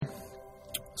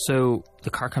So the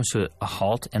car comes to a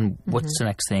halt, and what's the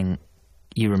next thing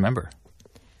you remember?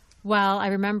 Well, I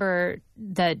remember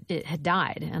that it had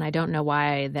died, and I don't know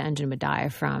why the engine would die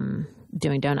from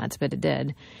doing donuts, but it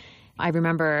did. I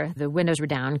remember the windows were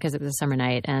down because it was a summer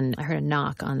night, and I heard a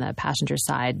knock on the passenger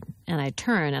side, and I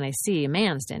turn and I see a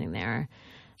man standing there.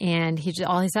 And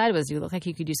all he said was, "You look like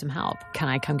you could use some help. Can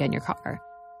I come get in your car?"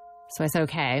 So I said,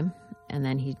 okay. And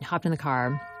then he hopped in the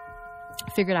car,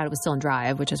 figured out it was still in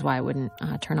drive, which is why it wouldn't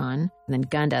turn on, and then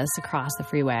gunned us across the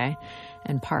freeway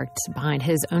and parked behind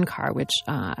his own car, which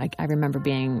I remember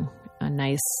being a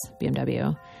nice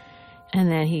BMW.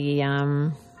 And then he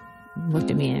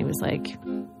looked at me and he was like,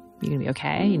 "You going to be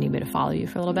okay? You need me to follow you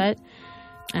for a little bit?"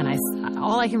 And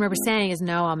all I can remember saying is,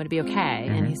 "No, I'm going to be okay."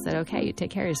 And he said, "Okay, you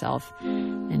take care of yourself."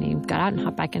 And he got out and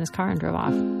hopped back in his car and drove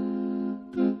off.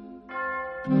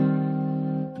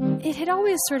 It had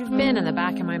always sort of been in the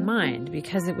back of my mind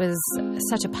because it was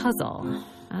such a puzzle,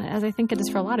 as I think it is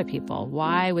for a lot of people.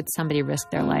 Why would somebody risk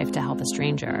their life to help a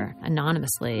stranger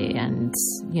anonymously and,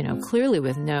 clearly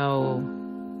with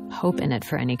no hope in it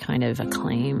for any kind of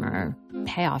acclaim or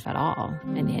payoff at all?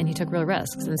 And he took real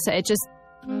risks. And so it just,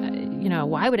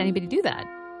 why would anybody do that?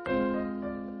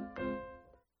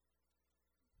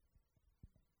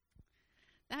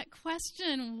 That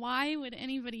question, why would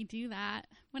anybody do that?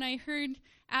 When I heard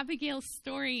Abigail's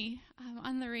story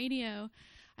on the radio,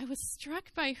 I was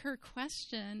struck by her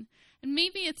question. And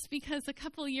maybe it's because a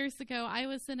couple years ago I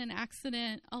was in an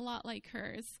accident a lot like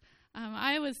hers.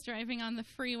 I was driving on the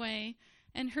freeway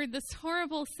and heard this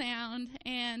horrible sound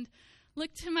and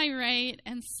looked to my right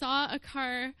and saw a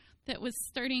car that was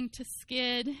starting to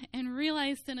skid, and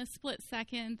realized in a split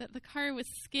second that the car was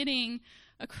skidding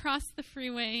across the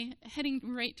freeway, heading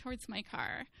right towards my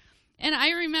car. And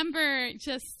I remember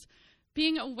just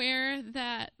being aware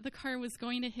that the car was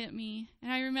going to hit me.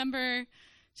 And I remember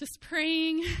just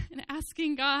praying and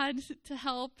asking God to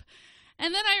help.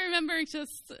 And then I remember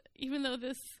just, even though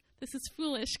this is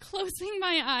foolish, closing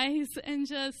my eyes and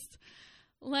just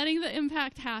letting the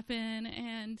impact happen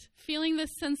and feeling the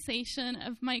sensation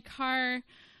of my car.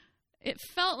 It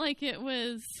felt like it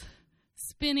was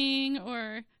spinning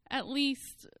or at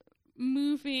least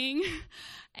moving.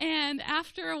 And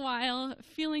after a while,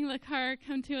 feeling the car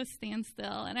come to a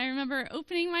standstill. And I remember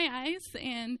opening my eyes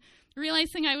and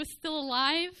realizing I was still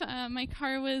alive. My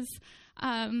car was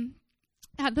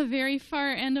at the very far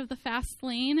end of the fast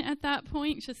lane at that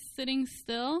point, just sitting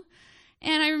still.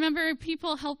 And I remember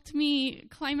people helped me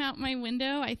climb out my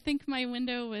window. I think my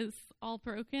window was all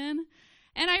broken.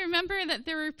 And I remember that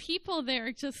there were people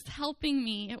there just helping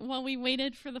me while we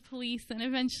waited for the police. And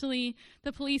eventually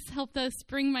the police helped us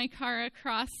bring my car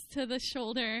across to the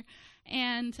shoulder.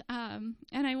 And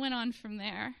I went on from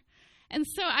there. And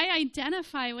so I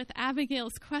identify with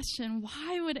Abigail's question,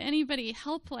 why would anybody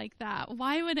help like that?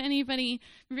 Why would anybody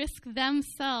risk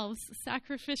themselves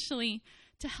sacrificially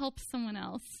to help someone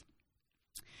else?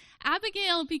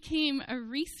 Abigail became a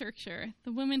researcher.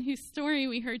 The woman whose story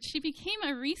we heard, she became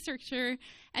a researcher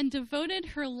and devoted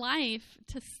her life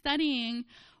to studying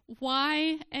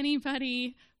why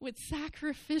anybody would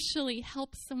sacrificially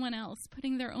help someone else,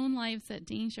 putting their own lives at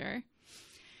danger.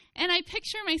 And I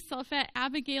picture myself at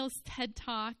Abigail's TED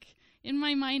Talk. In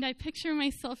my mind, I picture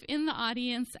myself in the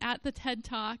audience at the TED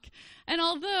Talk. And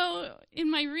although in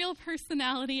my real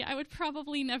personality, I would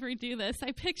probably never do this,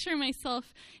 I picture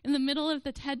myself in the middle of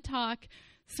the TED Talk,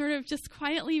 sort of just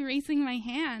quietly raising my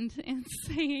hand and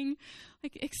saying,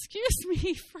 "Excuse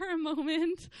me for a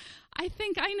moment. I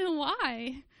think I know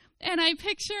why." And I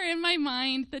picture in my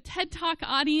mind the TED Talk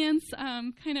audience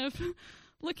kind of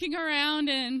looking around,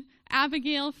 and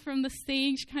Abigail from the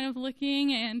stage kind of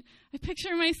looking, and I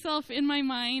picture myself in my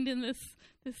mind in this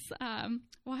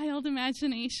wild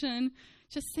imagination,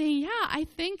 just saying, "Yeah, I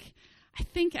think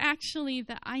actually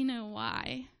that I know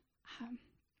why,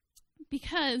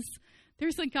 because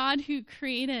there's a God who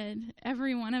created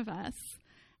every one of us,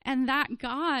 and that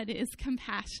God is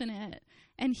compassionate,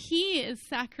 and He is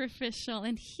sacrificial,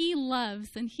 and He loves,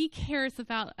 and He cares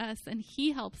about us, and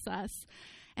He helps us,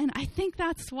 and I think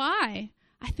that's why."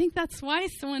 I think that's why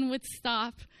someone would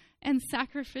stop and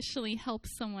sacrificially help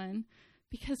someone,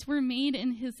 because we're made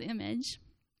in His image.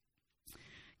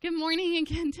 Good morning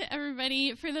again to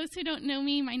everybody. For those who don't know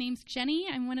me, my name's Jenny.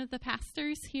 I'm one of the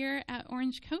pastors here at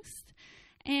Orange Coast.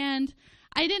 And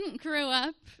I didn't grow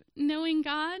up knowing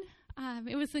God.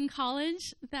 It was in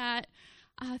college that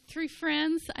Through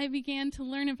friends, I began to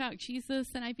learn about Jesus,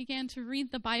 and I began to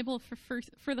read the Bible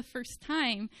for the first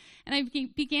time. And I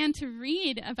began to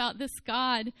read about this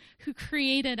God who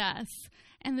created us,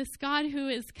 and this God who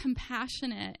is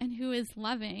compassionate and who is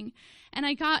loving. And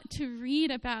I got to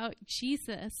read about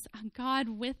Jesus, God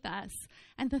with us,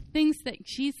 and the things that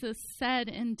Jesus said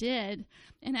and did.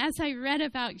 And as I read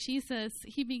about Jesus,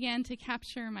 he began to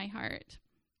capture my heart.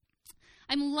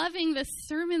 I'm loving this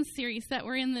sermon series that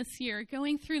we're in this year,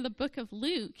 going through the book of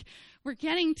Luke. We're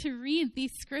getting to read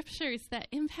these scriptures that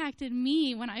impacted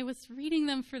me when I was reading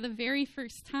them for the very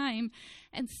first time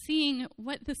and seeing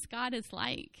what this God is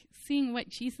like, seeing what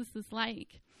Jesus is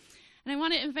like. And I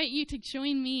want to invite you to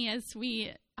join me as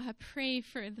we pray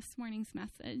for this morning's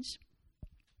message.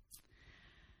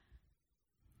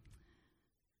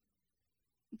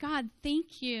 God,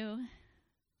 thank you.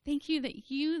 Thank you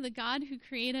that you, the God who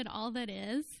created all that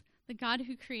is, the God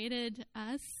who created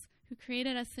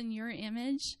us in your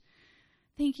image,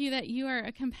 thank you that you are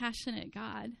a compassionate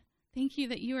God. Thank you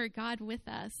that you are God with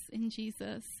us in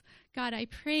Jesus. God, I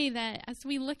pray that as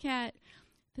we look at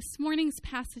this morning's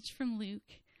passage from Luke,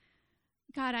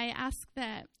 God, I ask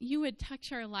that you would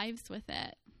touch our lives with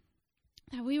it,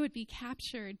 that we would be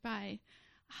captured by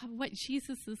what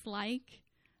Jesus is like,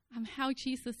 how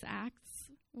Jesus acts,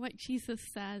 what Jesus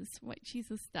says, what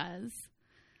Jesus does.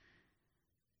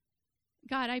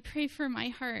 God, I pray for my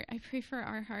heart. I pray for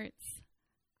our hearts,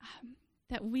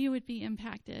 that we would be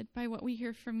impacted by what we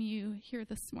hear from you here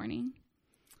this morning.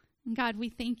 And God, we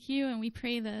thank you and we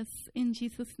pray this in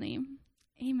Jesus' name.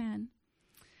 Amen.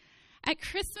 At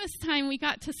Christmas time, we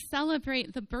got to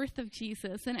celebrate the birth of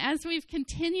Jesus. And as we've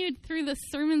continued through the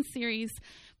sermon series,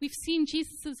 we've seen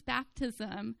Jesus'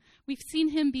 baptism. We've seen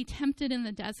him be tempted in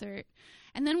the desert.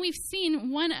 And then we've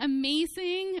seen one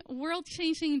amazing,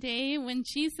 world-changing day when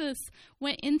Jesus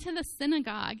went into the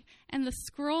synagogue and the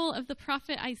scroll of the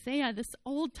prophet Isaiah, this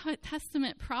Old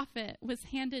Testament prophet, was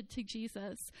handed to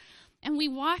Jesus. And we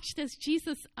watched as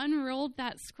Jesus unrolled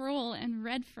that scroll and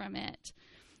read from it.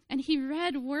 And he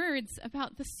read words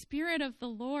about the Spirit of the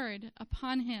Lord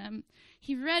upon him.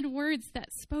 He read words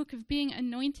that spoke of being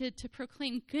anointed to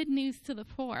proclaim good news to the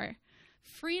poor,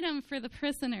 freedom for the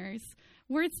prisoners,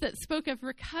 words that spoke of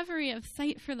recovery of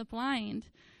sight for the blind,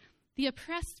 the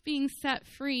oppressed being set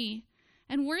free,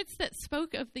 and words that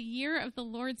spoke of the year of the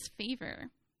Lord's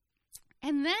favor.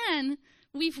 And then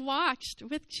we've watched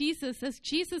with Jesus as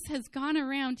Jesus has gone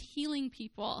around healing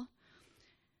people,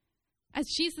 as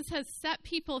Jesus has set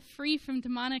people free from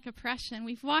demonic oppression.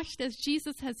 We've watched as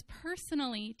Jesus has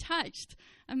personally touched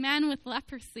a man with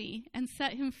leprosy and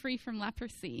set him free from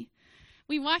leprosy.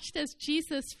 We watched as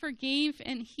Jesus forgave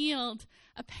and healed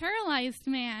a paralyzed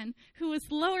man who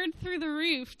was lowered through the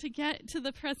roof to get to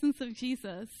the presence of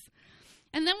Jesus.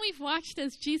 And then we've watched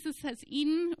as Jesus has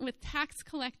eaten with tax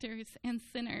collectors and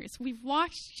sinners. We've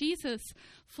watched Jesus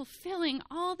fulfilling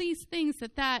all these things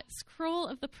that scroll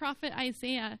of the prophet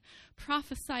Isaiah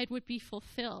prophesied would be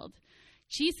fulfilled.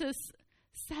 Jesus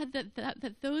said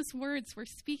that those words were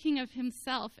speaking of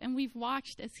himself, and we've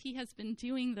watched as he has been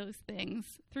doing those things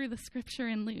through the scripture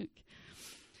in Luke.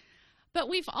 But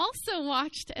we've also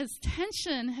watched as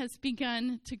tension has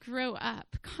begun to grow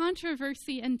up.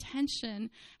 Controversy and tension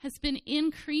has been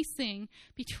increasing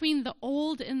between the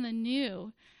old and the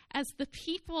new, as the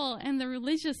people and the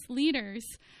religious leaders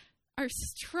are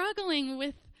struggling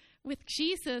with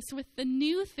Jesus, with the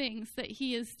new things that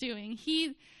he is doing.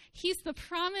 He's the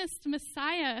promised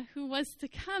Messiah who was to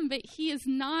come, but he is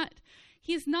not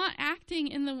acting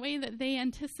in the way that they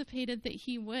anticipated that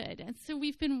he would. And so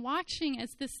we've been watching as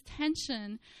this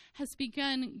tension has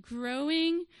begun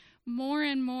growing more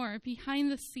and more behind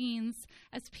the scenes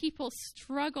as people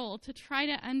struggle to try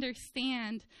to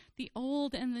understand the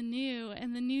old and the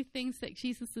new things that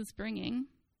Jesus is bringing.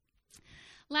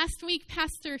 Last week,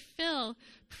 Pastor Phil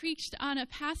preached on a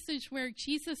passage where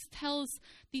Jesus gives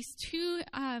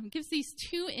these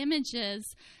two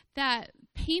images that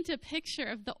paint a picture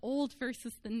of the old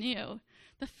versus the new.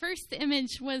 The first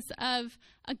image was of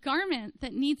a garment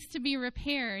that needs to be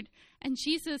repaired, and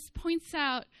Jesus points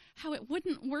out how it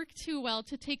wouldn't work too well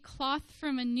to take cloth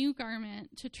from a new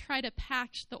garment to try to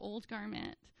patch the old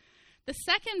garment. The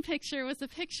second picture was a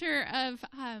picture of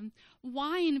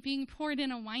wine being poured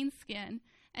in a wineskin.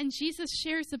 And Jesus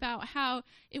shares about how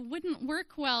it wouldn't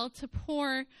work well to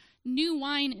pour new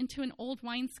wine into an old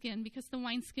wineskin because the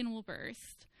wineskin will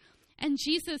burst. And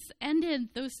Jesus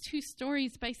ended those two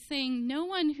stories by saying, no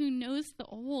one who knows the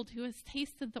old, who has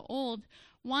tasted the old,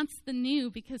 wants the new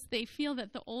because they feel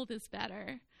that the old is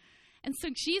better. And so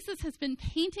Jesus has been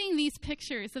painting these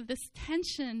pictures of this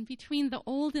tension between the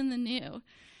old and the new.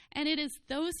 And it is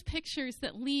those pictures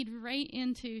that lead right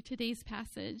into today's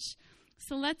passage.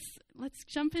 So let's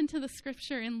jump into the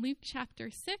scripture in Luke chapter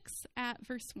 6 at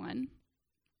verse 1.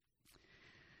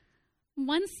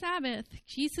 One Sabbath,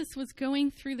 Jesus was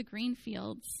going through the grain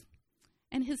fields,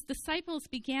 and his disciples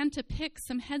began to pick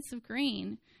some heads of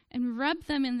grain and rub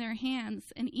them in their hands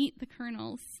and eat the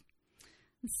kernels.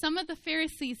 And some of the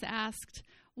Pharisees asked,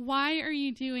 "Why are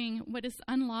you doing what is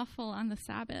unlawful on the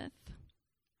Sabbath?"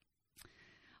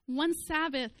 One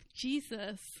Sabbath,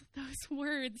 Jesus, those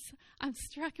words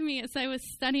struck me as I was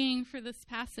studying for this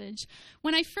passage.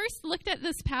 When I first looked at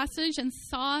this passage and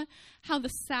saw how the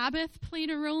Sabbath played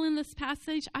a role in this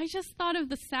passage, I just thought of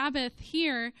the Sabbath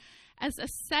here as a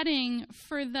setting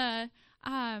for the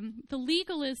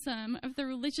legalism of the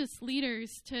religious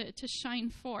leaders to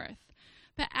shine forth.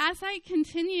 But as I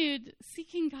continued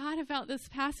seeking God about this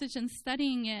passage and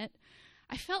studying it,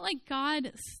 I felt like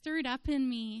God stirred up in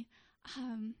me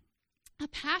a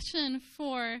passion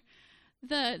for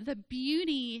the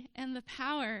beauty and the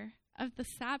power of the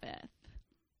Sabbath.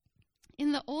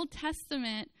 In the Old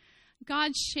Testament,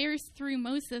 God shares through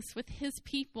Moses with his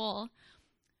people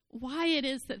why it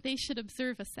is that they should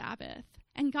observe a Sabbath.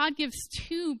 And God gives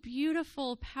two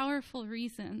beautiful, powerful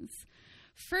reasons.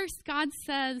 First, God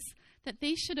says that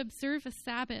they should observe a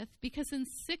Sabbath because in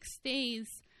 6 days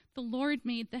the Lord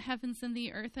made the heavens and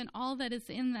the earth and all that is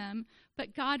in them,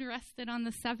 but God rested on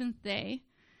the seventh day,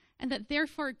 and that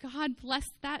therefore God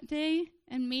blessed that day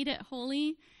and made it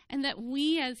holy, and that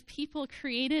we as people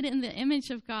created in the image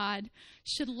of God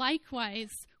should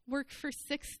likewise work for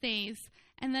 6 days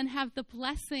and then have the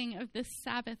blessing of this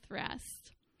Sabbath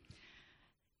rest.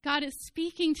 God is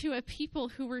speaking to a people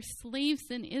who were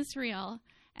slaves in Israel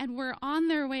and were on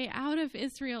their way out of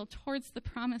Israel towards the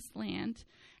promised land.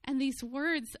 And these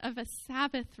words of a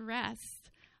Sabbath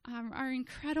rest are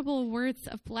incredible words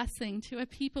of blessing to a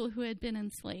people who had been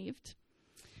enslaved.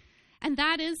 And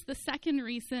that is the second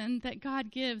reason that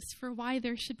God gives for why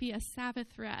there should be a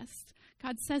Sabbath rest.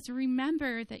 God says,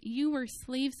 remember that you were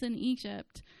slaves in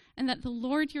Egypt and that the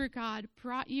Lord your God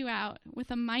brought you out with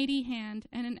a mighty hand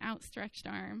and an outstretched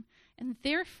arm. And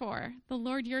therefore, the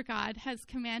Lord your God has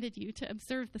commanded you to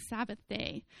observe the Sabbath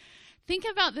day. Think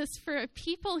about this for a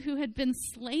people who had been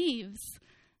slaves,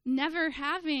 never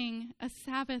having a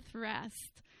Sabbath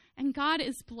rest. And God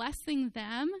is blessing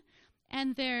them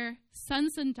and their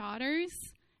sons and daughters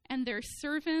and their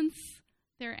servants,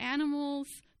 their animals,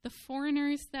 the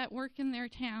foreigners that work in their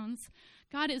towns.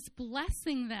 God is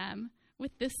blessing them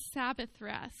with this Sabbath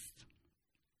rest.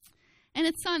 And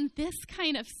it's on this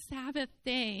kind of Sabbath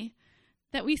day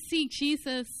that we see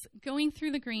Jesus going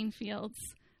through the grain fields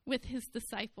with his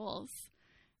disciples.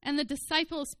 And the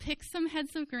disciples pick some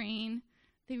heads of grain.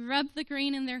 They rub the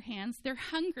grain in their hands. They're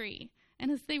hungry.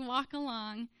 And as they walk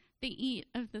along, they eat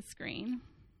of this grain.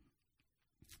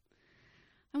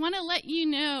 I want to let you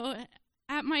know,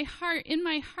 in my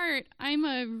heart, I'm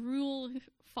a rule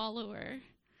follower.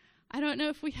 I don't know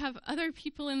if we have other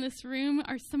people in this room.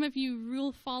 Are some of you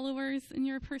rule followers in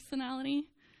your personality?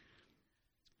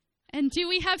 And do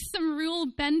we have some rule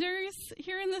benders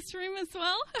here in this room as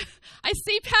well? I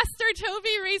see Pastor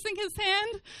Toby raising his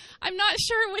hand. I'm not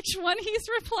sure which one he's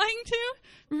replying to.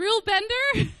 Rule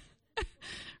bender?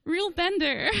 Rule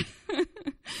bender.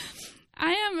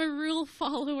 I am a rule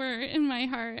follower in my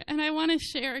heart, and I want to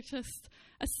share just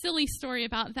a silly story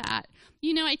about that.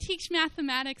 You know, I teach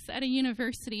mathematics at a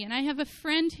university, and I have a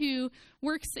friend who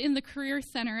works in the Career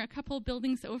Center a couple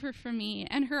buildings over from me,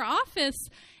 and her office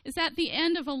is at the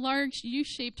end of a large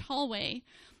U-shaped hallway,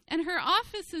 and her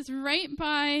office is right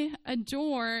by a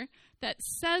door that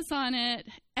says on it,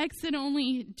 "Exit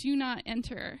only, do not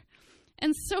enter."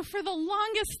 And so for the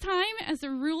longest time, as a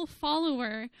rule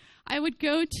follower, I would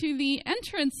go to the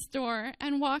entrance door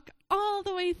and walk all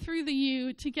the way through the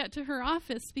U to get to her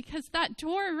office, because that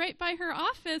door right by her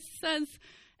office says,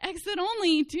 "Exit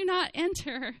only, do not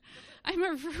enter." I'm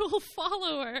a rule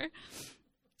follower.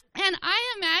 And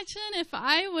I imagine if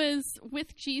I was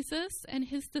with Jesus and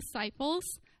his disciples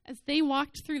as they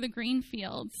walked through the grain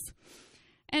fields,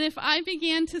 and if I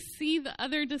began to see the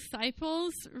other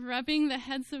disciples rubbing the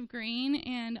heads of grain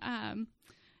and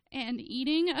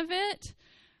eating of it,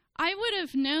 I would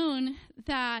have known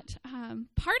that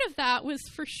part of that was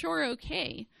for sure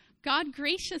okay. God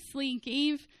graciously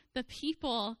gave the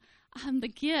people the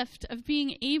gift of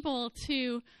being able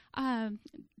to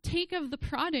take of the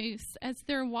produce as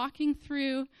they're walking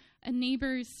through a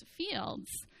neighbor's fields.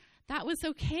 That was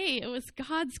okay. It was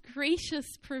God's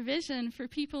gracious provision for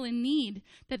people in need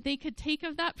that they could take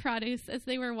of that produce as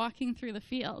they were walking through the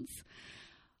fields.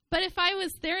 But if I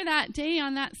was there that day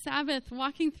on that Sabbath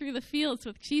walking through the fields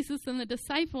with Jesus and the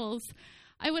disciples,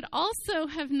 I would also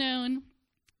have known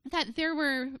that there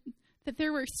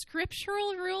were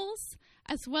scriptural rules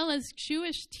as well as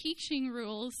Jewish teaching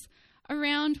rules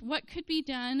around what could be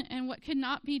done and what could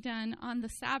not be done on the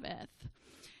Sabbath.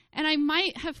 And I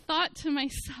might have thought to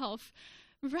myself,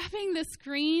 rubbing this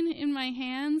grain in my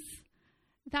hands,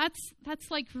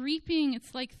 that's like reaping,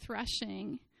 it's like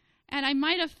threshing. And I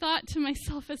might have thought to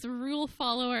myself as a rule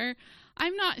follower,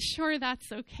 I'm not sure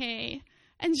that's okay.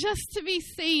 And just to be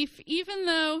safe, even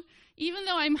though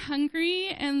I'm hungry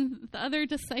and the other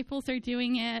disciples are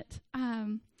doing it,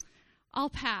 I'll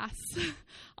pass.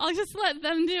 I'll just let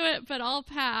them do it, but I'll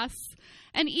pass.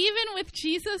 And even with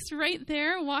Jesus right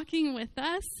there walking with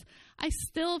us, I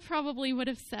still probably would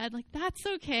have said, like, that's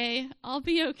okay. I'll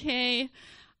be okay.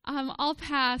 I'll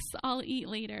pass. I'll eat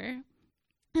later.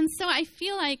 And so I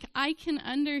feel like I can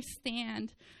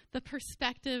understand the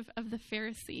perspective of the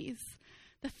Pharisees.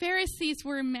 The Pharisees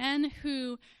were men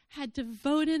who had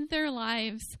devoted their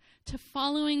lives to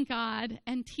following God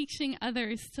and teaching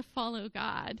others to follow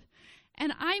God.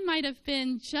 And I might have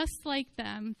been just like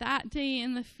them that day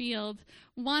in the field,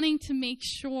 wanting to make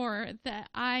sure that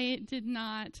I did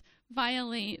not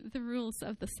violate the rules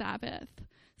of the Sabbath.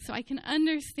 So I can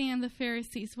understand the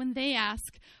Pharisees when they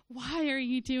ask, why are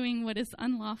you doing what is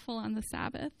unlawful on the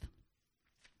Sabbath?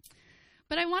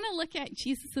 But I want to look at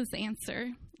Jesus'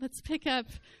 answer. Let's pick up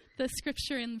the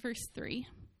scripture in verse 3.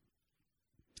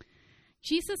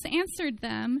 Jesus answered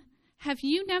them, have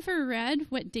you never read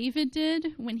what David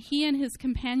did when he and his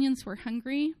companions were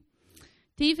hungry?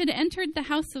 David entered the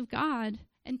house of God,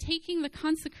 and taking the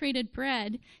consecrated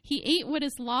bread, he ate what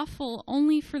is lawful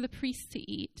only for the priest to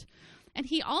eat. And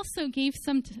he also gave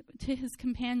some to his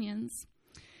companions.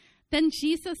 Then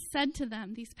Jesus said to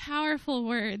them these powerful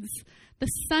words, the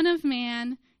Son of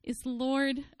Man is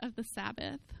Lord of the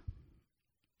Sabbath.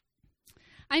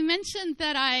 I mentioned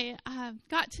that I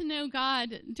got to know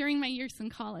God during my years in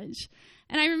college.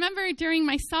 And I remember during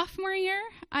my sophomore year,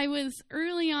 I was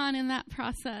early on in that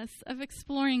process of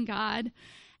exploring God.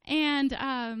 And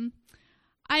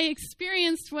I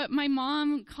experienced what my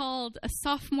mom called a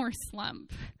sophomore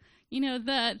slump. You know,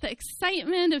 the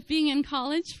excitement of being in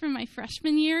college from my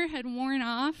freshman year had worn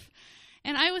off.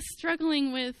 And I was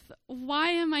struggling with, why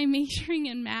am I majoring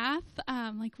in math?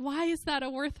 Why is that a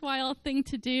worthwhile thing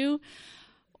to do?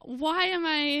 Why am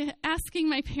I asking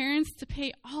my parents to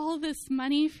pay all this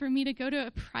money for me to go to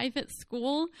a private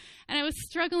school? And I was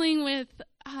struggling with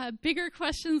bigger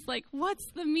questions like,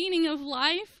 what's the meaning of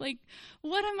life? Like,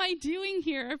 what am I doing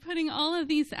here, putting all of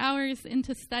these hours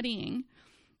into studying?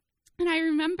 And I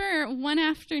remember one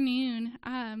afternoon,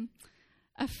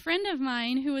 a friend of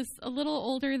mine who was a little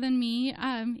older than me,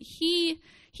 he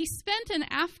spent an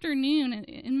afternoon,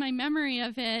 in my memory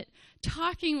of it,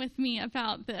 talking with me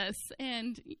about this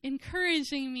and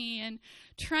encouraging me and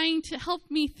trying to help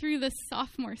me through this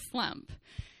sophomore slump.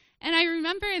 And I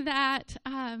remember that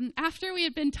after we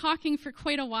had been talking for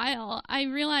quite a while, I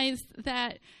realized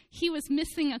that he was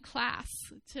missing a class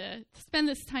to spend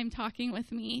this time talking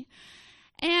with me.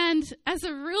 And as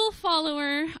a rule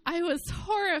follower, I was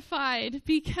horrified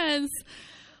because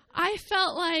I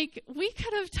felt like we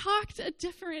could have talked a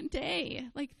different day.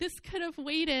 Like, this could have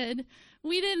waited.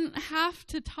 We didn't have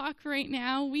to talk right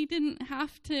now. We didn't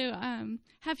have to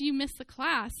have you miss a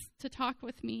class to talk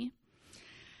with me.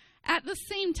 At the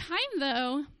same time,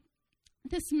 though,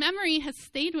 this memory has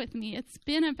stayed with me. It's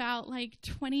been about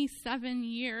 27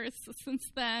 years since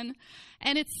then,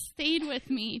 and it's stayed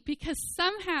with me because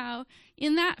somehow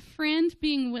in that friend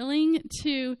being willing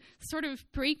to sort of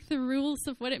break the rules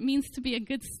of what it means to be a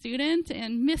good student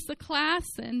and miss a class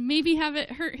and maybe have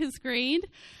it hurt his grade,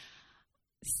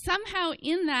 somehow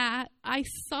in that I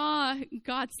saw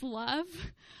God's love.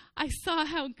 I saw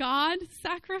how God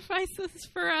sacrifices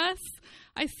for us.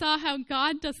 I saw how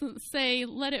God doesn't say,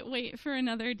 let it wait for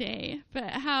another day, but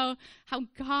how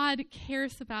God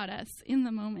cares about us in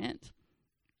the moment.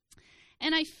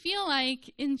 And I feel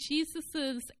like in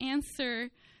Jesus' answer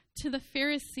to the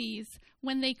Pharisees,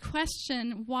 when they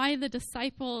question why the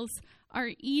disciples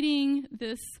are eating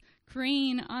this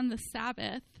grain on the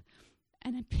Sabbath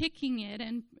and picking it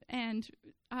and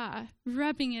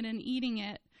rubbing it and eating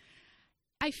it,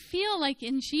 I feel like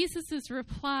in Jesus'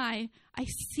 reply, I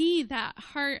see that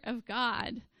heart of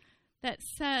God that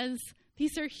says,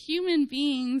 these are human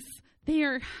beings, they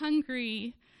are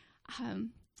hungry,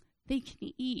 they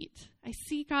can eat. I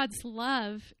see God's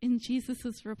love in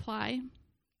Jesus' reply.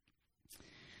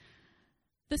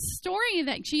 The story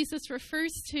that Jesus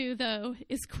refers to, though,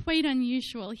 is quite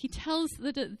unusual. He tells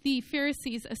the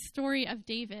Pharisees a story of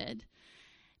David.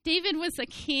 David was a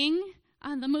king,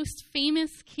 the most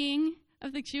famous king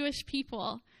of the Jewish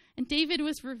people. And David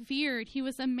was revered. He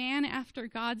was a man after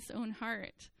God's own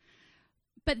heart.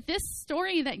 But this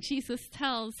story that Jesus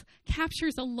tells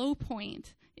captures a low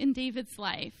point in David's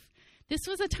life. This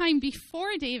was a time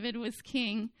before David was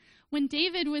king, when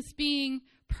David was being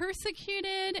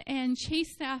persecuted and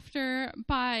chased after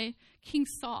by King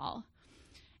Saul.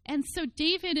 And so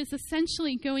David is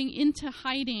essentially going into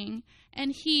hiding,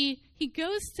 and he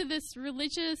goes to this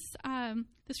religious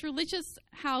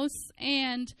house,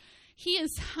 and he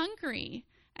is hungry,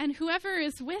 and whoever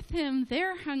is with him,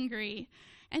 they're hungry.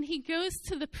 And he goes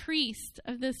to the priest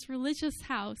of this religious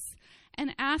house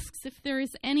and asks if there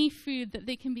is any food that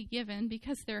they can be given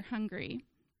because they're hungry.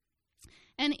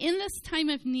 And in this time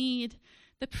of need,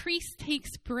 the priest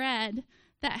takes bread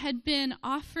that had been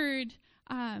offered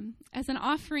as an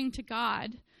offering to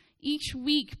God. Each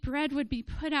week, bread would be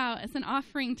put out as an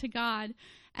offering to God,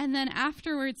 and then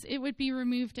afterwards it would be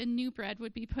removed and new bread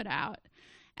would be put out.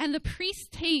 And the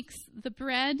priest takes the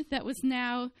bread that was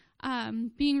now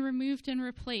being removed and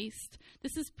replaced.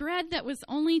 This is bread that was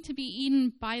only to be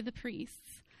eaten by the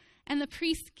priests. And the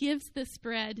priest gives this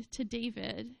bread to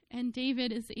David, and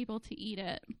David is able to eat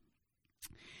it.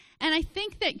 And I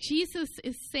think that Jesus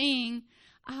is saying,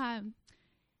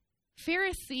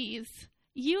 Pharisees,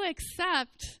 you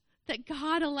accept that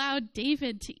God allowed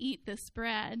David to eat this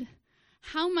bread.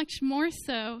 How much more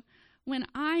so when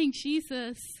I,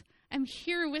 Jesus, am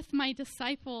here with my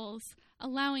disciples,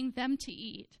 allowing them to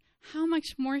eat? How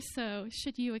much more so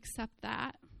should you accept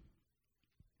that?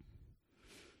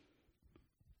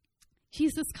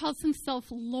 Jesus calls himself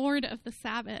Lord of the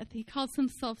Sabbath. He calls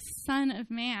himself Son of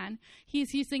Man.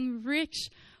 He's using rich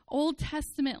Old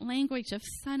Testament language of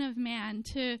Son of Man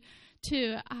to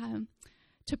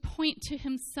point to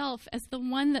himself as the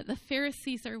one that the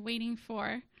Pharisees are waiting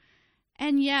for.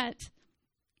 And yet,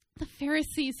 the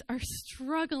Pharisees are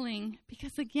struggling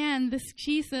because, again, this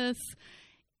Jesus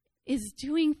is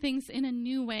doing things in a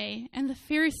new way, and the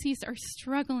Pharisees are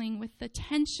struggling with the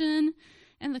tension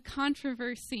and the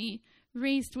controversy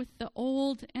raised with the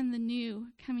old and the new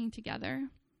coming together.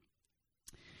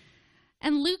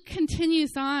 And Luke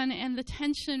continues on, and the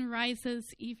tension rises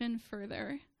even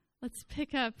further. Let's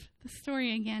pick up the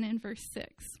story again in verse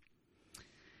 6.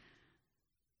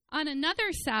 On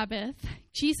another Sabbath,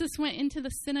 Jesus went into the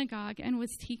synagogue and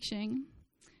was teaching,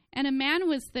 and a man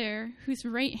was there whose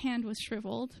right hand was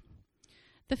shriveled.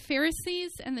 The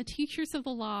Pharisees and the teachers of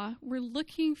the law were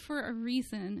looking for a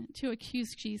reason to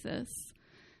accuse Jesus,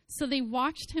 so they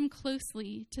watched him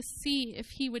closely to see if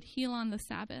he would heal on the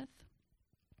Sabbath.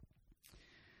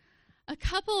 A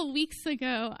couple of weeks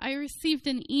ago, I received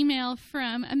an email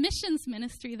from a missions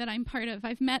ministry that I'm part of.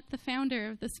 I've met the founder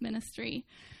of this ministry.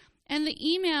 And the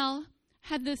email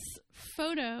had this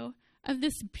photo of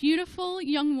this beautiful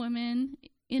young woman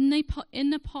in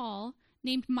Nepal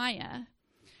named Maya.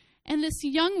 And this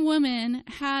young woman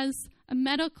has a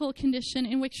medical condition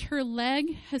in which her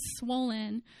leg has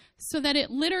swollen so that it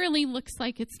literally looks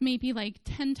like it's maybe like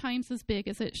 10 times as big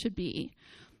as it should be.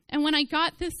 And when I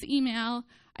got this email,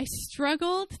 I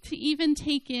struggled to even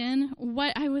take in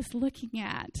what I was looking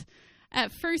at.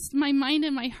 At first, my mind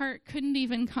and my heart couldn't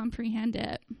even comprehend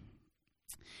it.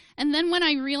 And then when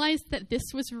I realized that this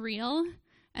was real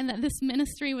and that this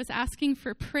ministry was asking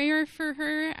for prayer for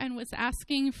her and was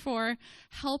asking for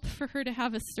help for her to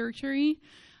have a surgery,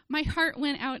 my heart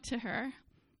went out to her.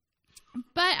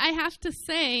 But I have to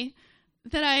say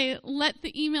that I let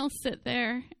the email sit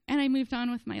there and I moved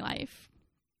on with my life.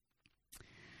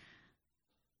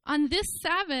 On this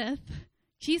Sabbath,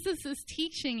 Jesus is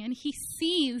teaching and he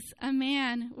sees a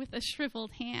man with a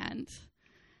shriveled hand.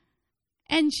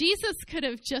 And Jesus could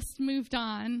have just moved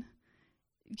on.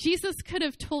 Jesus could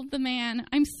have told the man,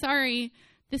 I'm sorry,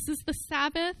 this is the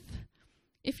Sabbath.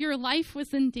 If your life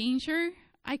was in danger,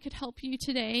 I could help you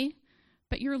today,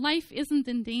 but your life isn't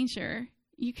in danger.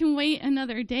 You can wait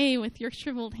another day with your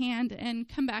shriveled hand and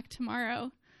come back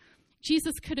tomorrow.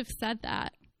 Jesus could have said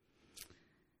that.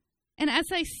 And as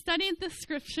I studied the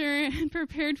scripture and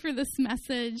prepared for this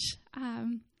message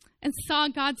and saw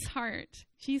God's heart,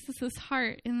 Jesus'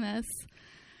 heart in this,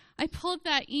 I pulled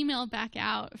that email back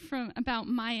out from about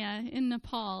Maya in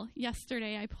Nepal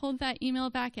yesterday. I pulled that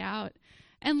email back out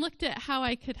and looked at how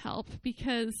I could help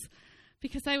because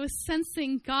I was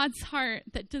sensing God's heart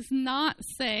that does not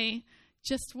say,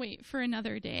 just wait for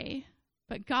another day.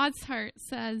 But God's heart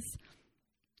says,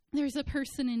 there's a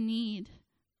person in need.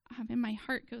 And my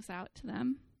heart goes out to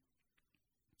them.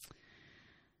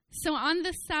 So on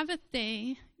this Sabbath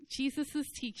day, Jesus is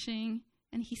teaching,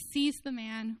 and he sees the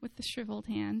man with the shriveled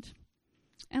hand.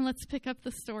 And let's pick up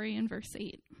the story in verse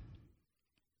 8.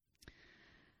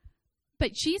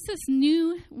 But Jesus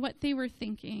knew what they were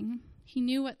thinking. He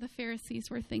knew what the Pharisees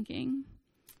were thinking.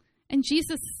 And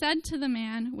Jesus said to the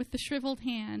man with the shriveled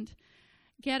hand,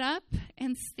 "Get up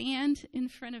and stand in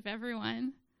front of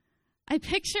everyone." I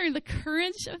picture the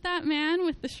courage of that man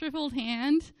with the shriveled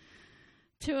hand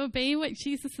to obey what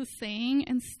Jesus is saying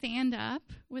and stand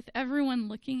up with everyone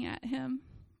looking at him.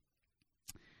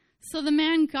 So the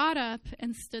man got up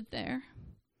and stood there.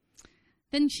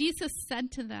 Then Jesus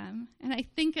said to them, and I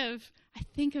think of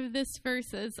this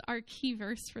verse as our key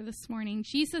verse for this morning.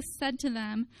 Jesus said to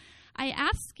them, "I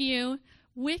ask you,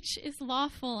 which is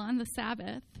lawful on the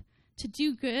Sabbath, to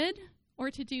do good or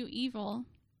to do evil,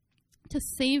 to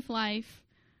save life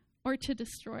or to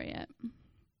destroy it?"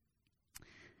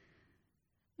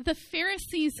 The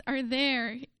Pharisees are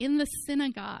there in the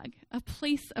synagogue, a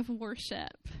place of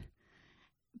worship.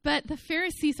 But the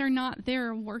Pharisees are not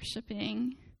there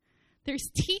worshiping. There's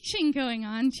teaching going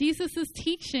on. Jesus is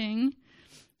teaching,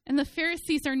 and the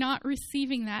Pharisees are not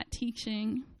receiving that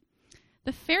teaching.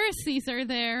 The Pharisees are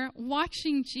there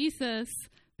watching Jesus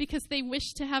because they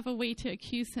wish to have a way to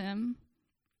accuse him.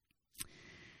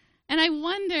 And I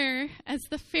wonder, as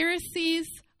the Pharisees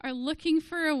are looking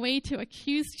for a way to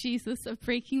accuse Jesus of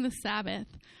breaking the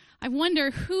Sabbath, I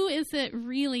wonder, who is it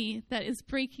really that is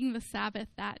breaking the Sabbath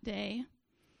that day?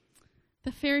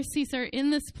 The Pharisees are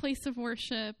in this place of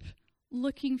worship,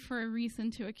 looking for a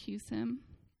reason to accuse him.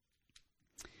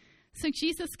 So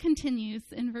Jesus continues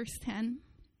in verse 10.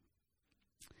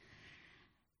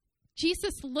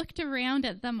 Jesus looked around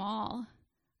at them all.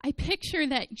 I picture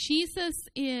that Jesus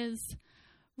is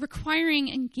requiring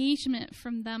engagement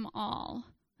from them all.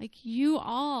 Like, you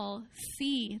all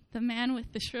see the man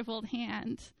with the shriveled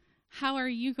hand. How are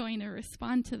you going to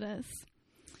respond to this?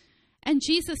 And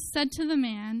Jesus said to the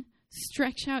man,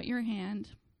 "Stretch out your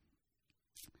hand."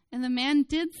 And the man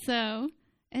did so,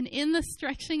 and in the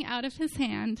stretching out of his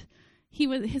hand,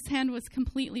 his hand was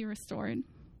completely restored.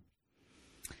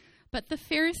 But the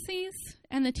Pharisees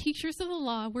and the teachers of the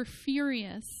law were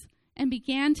furious and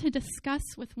began to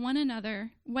discuss with one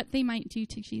another what they might do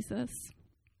to Jesus.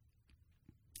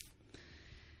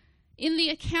 In the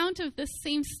account of this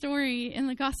same story in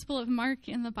the Gospel of Mark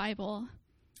in the Bible,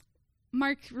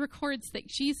 Mark records that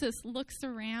Jesus looks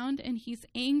around and he's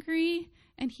angry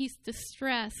and he's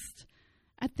distressed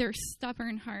at their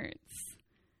stubborn hearts.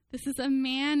 This is a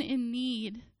man in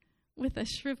need with a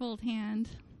shriveled hand.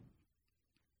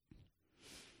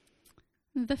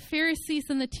 The Pharisees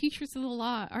and the teachers of the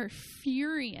law are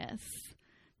furious.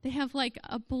 They have like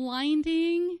a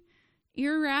blinding,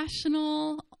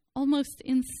 irrational, almost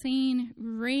insane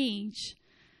rage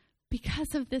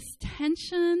because of this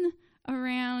tension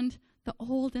around the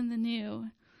old and the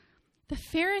new. The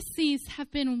Pharisees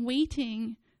have been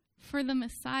waiting for the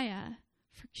Messiah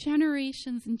for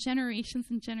generations and generations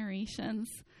and generations.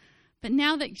 But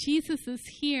now that Jesus is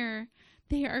here,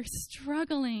 they are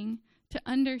struggling to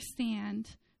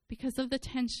understand because of the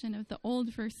tension of the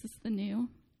old versus the new.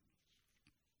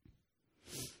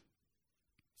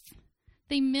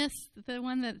 They missed the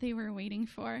one that they were waiting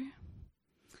for.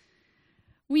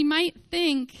 We might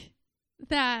think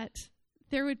that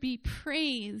there would be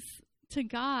praise to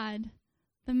God.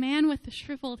 The man with the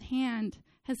shriveled hand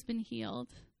has been healed.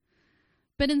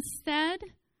 But instead,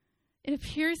 it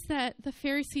appears that the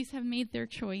Pharisees have made their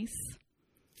choice.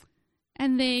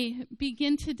 And they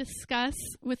begin to discuss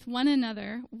with one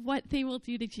another what they will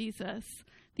do to Jesus.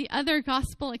 The other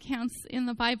gospel accounts in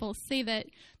the Bible say that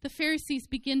the Pharisees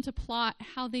begin to plot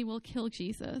how they will kill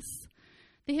Jesus.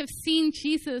 They have seen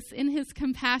Jesus in his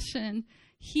compassion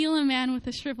heal a man with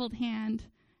a shriveled hand,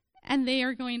 and they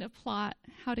are going to plot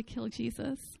how to kill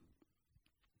Jesus.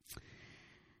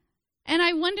 And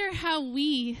I wonder how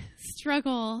we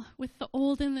struggle with the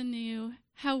old and the new,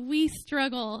 how we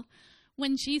struggle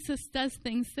when Jesus does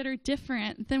things that are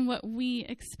different than what we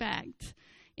expect.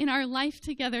 In our Life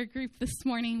Together group this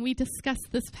morning, we discussed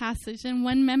this passage, and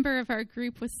one member of our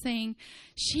group was saying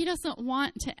she doesn't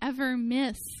want to ever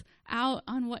miss out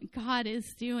on what God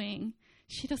is doing.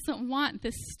 She doesn't want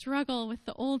this struggle with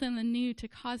the old and the new to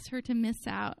cause her to miss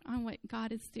out on what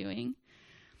God is doing.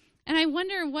 And I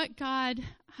wonder what God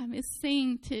is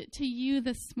saying to you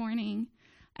this morning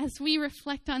as we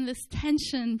reflect on this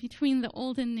tension between the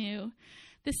old and new,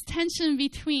 this tension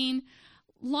between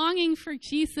longing for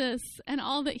Jesus and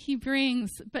all that he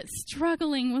brings, but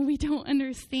struggling when we don't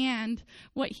understand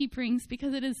what he brings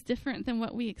because it is different than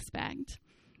what we expect.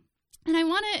 And I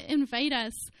want to invite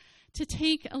us to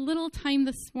take a little time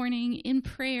this morning in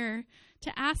prayer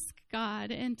to ask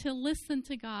God and to listen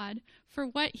to God for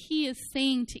what he is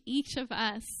saying to each of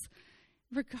us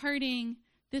regarding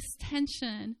this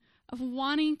tension of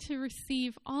wanting to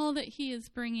receive all that he is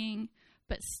bringing,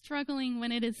 but struggling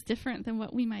when it is different than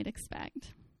what we might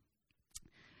expect.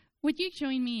 Would you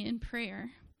join me in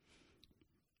prayer?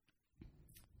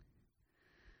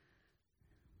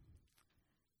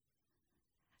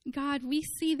 God, we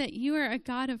see that you are a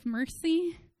God of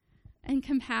mercy and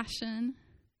compassion,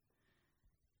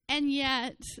 and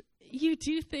yet you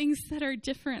do things that are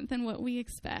different than what we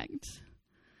expect.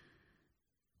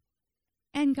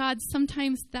 And God,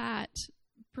 sometimes that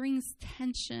brings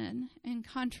tension and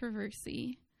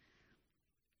controversy.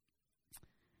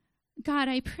 God,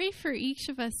 I pray for each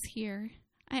of us here.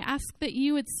 I ask that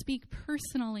you would speak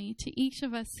personally to each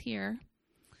of us here.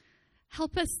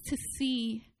 Help us to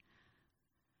see.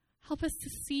 Help us to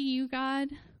see you, God.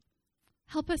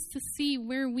 Help us to see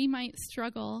where we might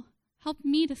struggle. Help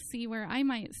me to see where I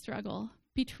might struggle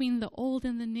between the old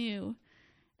and the new,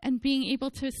 and being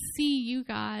able to see you,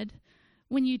 God,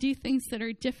 when you do things that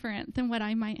are different than what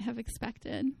I might have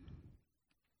expected.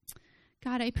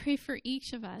 God, I pray for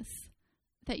each of us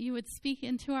that you would speak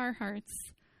into our hearts.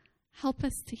 Help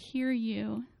us to hear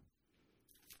you.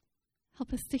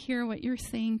 Help us to hear what you're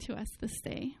saying to us this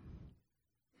day.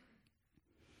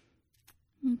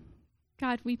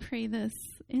 God, we pray this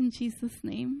in Jesus'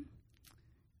 name.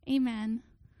 Amen.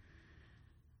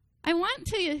 I want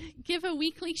to give a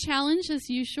weekly challenge as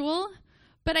usual,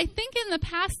 but I think in the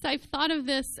past I've thought of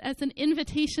this as an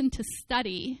invitation to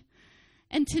study.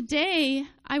 And today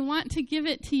I want to give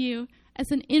it to you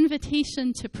as an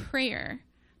invitation to prayer,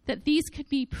 that these could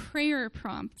be prayer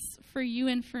prompts for you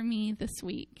and for me this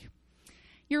week.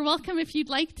 You're welcome if you'd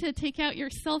like to take out your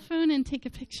cell phone and take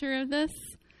a picture of this.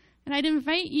 And I'd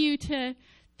invite you to,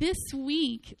 this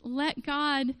week, let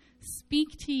God speak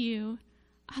to you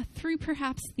through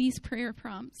perhaps these prayer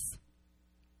prompts.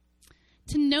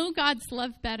 To know God's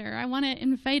love better, I want to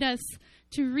invite us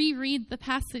to reread the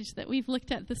passage that we've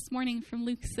looked at this morning from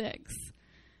Luke 6.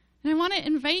 And I want to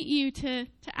invite you to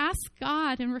ask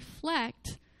God and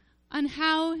reflect on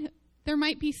how there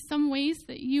might be some ways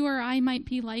that you or I might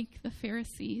be like the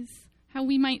Pharisees, how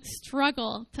we might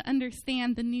struggle to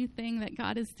understand the new thing that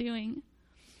God is doing.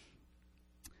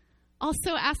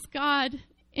 Also ask God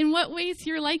in what ways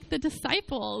you're like the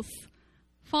disciples,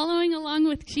 following along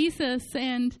with Jesus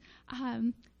and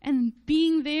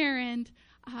being there and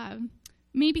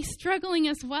maybe struggling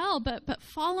as well, but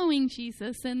following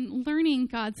Jesus and learning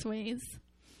God's ways.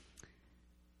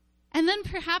 And then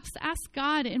perhaps ask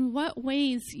God in what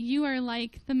ways you are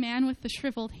like the man with the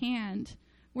shriveled hand,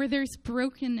 where there's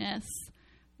brokenness,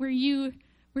 where you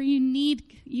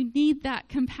need that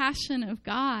compassion of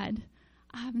God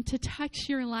to touch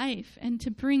your life and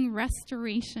to bring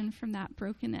restoration from that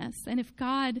brokenness. And if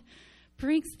God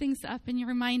brings things up in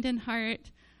your mind and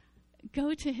heart,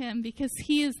 go to him, because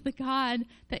he is the God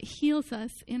that heals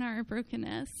us in our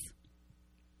brokenness.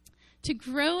 To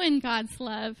grow in God's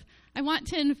love, I want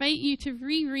to invite you to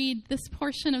reread this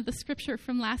portion of the scripture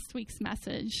from last week's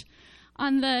message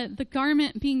on the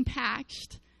garment being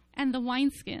patched and the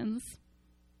wineskins,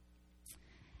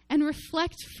 and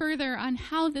reflect further on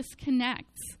how this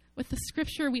connects with the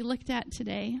scripture we looked at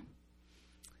today.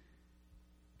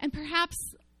 And perhaps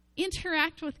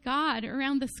interact with God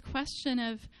around this question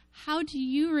of, how do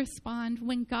you respond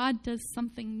when God does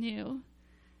something new?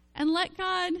 And let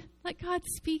God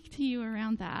speak to you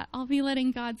around that. I'll be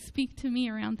letting God speak to me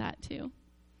around that too.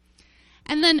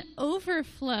 And then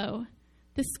overflow.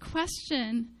 This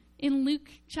question in Luke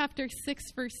chapter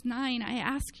 6, verse 9, I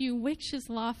ask you, which is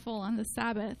lawful on the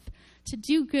Sabbath, to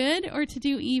do good or to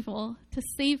do evil, to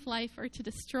save life or to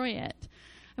destroy it?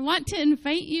 I want to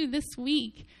invite you this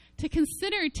week to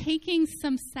consider taking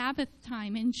some Sabbath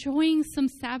time, enjoying some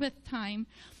Sabbath time,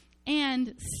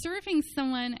 and serving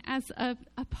someone as a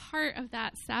part of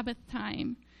that Sabbath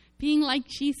time, being like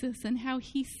Jesus and how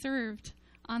he served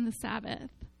on the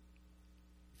Sabbath.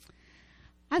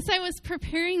 As I was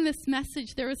preparing this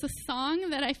message, there was a song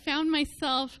that I found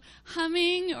myself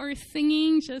humming or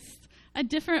singing just at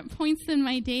different points in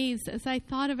my days as I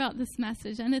thought about this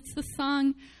message. And it's the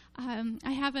song,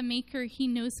 I Have a Maker, He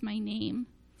Knows My Name.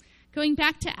 Going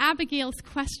back to Abigail's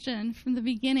question from the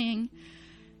beginning,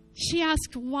 she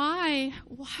asked, why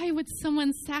would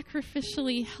someone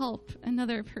sacrificially help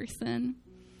another person?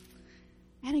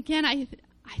 And again, I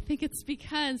think it's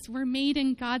because we're made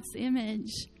in God's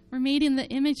image. We're made in the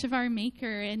image of our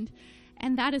Maker, and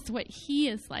that is what he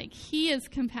is like. He is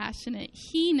compassionate.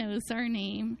 He knows our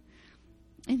name,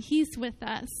 and he's with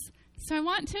us. So I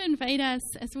want to invite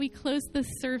us, as we close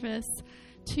this service,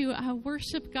 to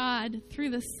worship God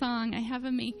through this song, I Have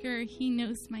a Maker, He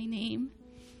Knows My Name.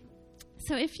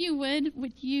 So if you would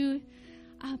you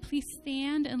please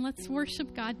stand and let's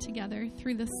worship God together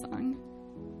through this song.